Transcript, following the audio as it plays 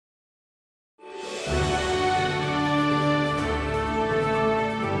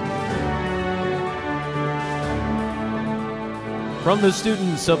From the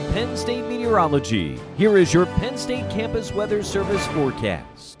students of Penn State Meteorology, here is your Penn State Campus Weather Service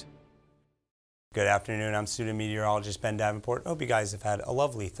forecast. Good afternoon, I'm student meteorologist Ben Davenport. Hope you guys have had a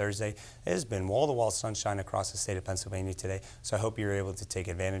lovely Thursday. It has been wall-to-wall sunshine across the state of Pennsylvania today, so I hope you're able to take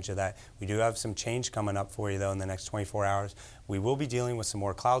advantage of that. We do have some change coming up for you though in the next 24 hours. We will be dealing with some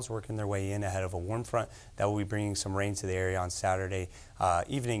more clouds working their way in ahead of a warm front that will be bringing some rain to the area on Saturday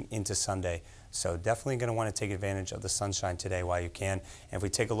evening into Sunday. So definitely going to want to take advantage of the sunshine today while you can. And if we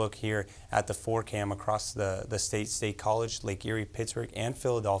take a look here at the 4cam across the State College, Lake Erie, Pittsburgh, and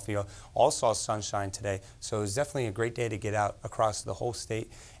Philadelphia, all saw sunshine today. So it was definitely a great day to get out across the whole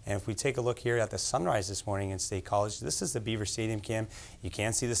state. And if we take a look here at the sunrise this morning in State College, this is the Beaver Stadium cam. You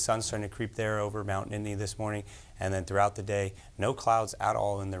can see the sun starting to creep there over Mount Nittany this morning. And then throughout the day, no clouds at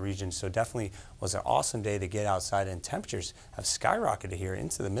all in the region. So definitely was an awesome day to get outside, and temperatures have skyrocketed here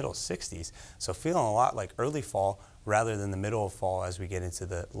into the middle 60s. So feeling a lot like early fall rather than the middle of fall as we get into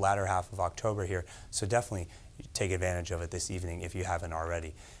the latter half of October here. So definitely take advantage of it this evening if you haven't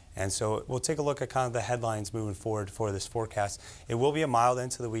already. And so we'll take a look at kind of the headlines moving forward for this forecast. It will be a mild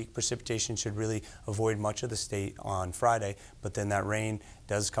end to the week. Precipitation should really avoid much of the state on Friday, but then that rain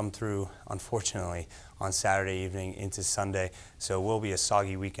does come through, unfortunately, on Saturday evening into Sunday. So it will be a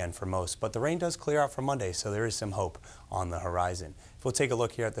soggy weekend for most, but the rain does clear out for Monday, so there is some hope on the horizon. If we'll take a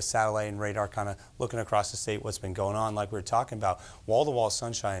look here at the satellite and radar, kind of looking across the state, what's been going on, like we were talking about, wall-to-wall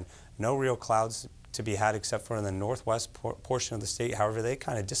sunshine, no real clouds to be had except for in the northwest portion of the state. However, they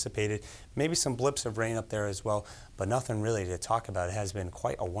kind of dissipated. Maybe some blips of rain up there as well, but nothing really to talk about. It has been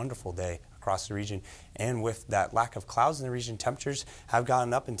quite a wonderful day across the region, and with that lack of clouds in the region, temperatures have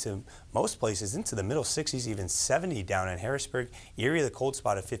gotten up into most places into the middle 60s, even 70 down in Harrisburg. Erie, the cold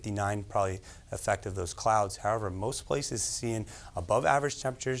spot at 59, probably effect of those clouds. However, most places seeing above average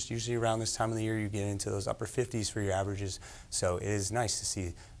temperatures. Usually around this time of the year you get into those upper 50s for your averages, so it is nice to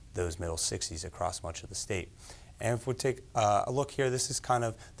see those middle 60s across much of the state. And if we take a look here, this is kind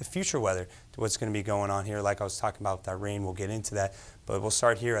of the future weather, what's going to be going on here. Like I was talking about that rain, we'll get into that. But we'll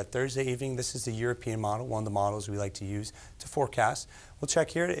start here at Thursday evening. This is the European model, one of the models we like to use to forecast. We'll check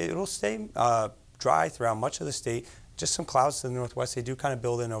here. It'll stay dry throughout much of the state. Just some clouds to the northwest. They do kind of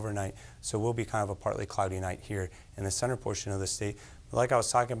build in overnight, so we'll be kind of a partly cloudy night here in the center portion of the state. Like I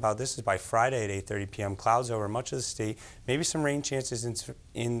was talking about, this is by Friday at 8:30 p.m. Clouds over much of the state. Maybe some rain chances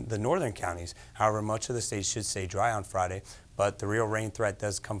in the northern counties. However, much of the state should stay dry on Friday. But the real rain threat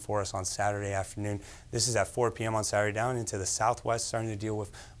does come for us on Saturday afternoon. This is at 4 p.m. on Saturday down into the southwest, starting to deal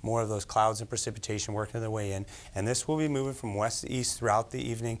with more of those clouds and precipitation working their way in. And this will be moving from west to east throughout the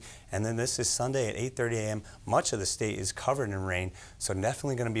evening. And then this is Sunday at 8:30 a.m. Much of the state is covered in rain, so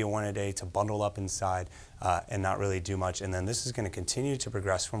definitely going to be a one-a-day to bundle up inside and not really do much. And then this is going to continue to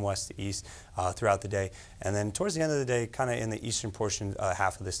progress from west to east throughout the day. And then towards the end of the day, kind of in the eastern portion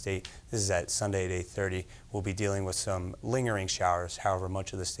half of the state, this is at Sunday at 8:30, we'll be dealing with some lingering showers. However,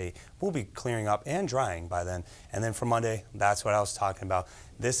 much of the state will be clearing up and drying by then. And then for Monday, that's what I was talking about.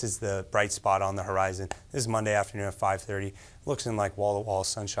 This is the bright spot on the horizon. This is Monday afternoon at 5:30. Looks like wall-to-wall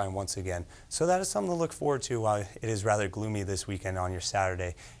sunshine once again. So that is something to look forward to while it is rather gloomy this weekend on your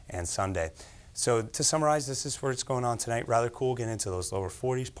Saturday and Sunday. So to summarize, this is where it's going on tonight. Rather cool, getting into those lower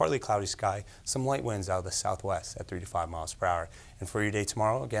 40s, partly cloudy sky, some light winds out of the southwest at 3 to 5 miles per hour. And for your day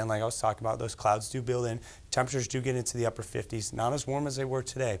tomorrow, again, like I was talking about, those clouds do build in. Temperatures do get into the upper 50s, not as warm as they were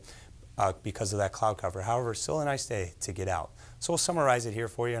today because of that cloud cover. However, still a nice day to get out. So we'll summarize it here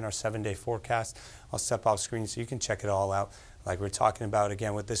for you in our 7-day forecast. I'll step off screen so you can check it all out. Like we're talking about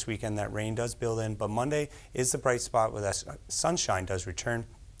again with this weekend, that rain does build in, but Monday is the bright spot where that sunshine does return.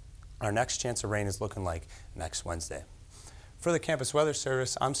 Our next chance of rain is looking like next Wednesday. For the Campus Weather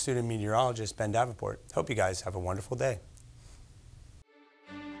Service, I'm student meteorologist Ben Davenport. Hope you guys have a wonderful day.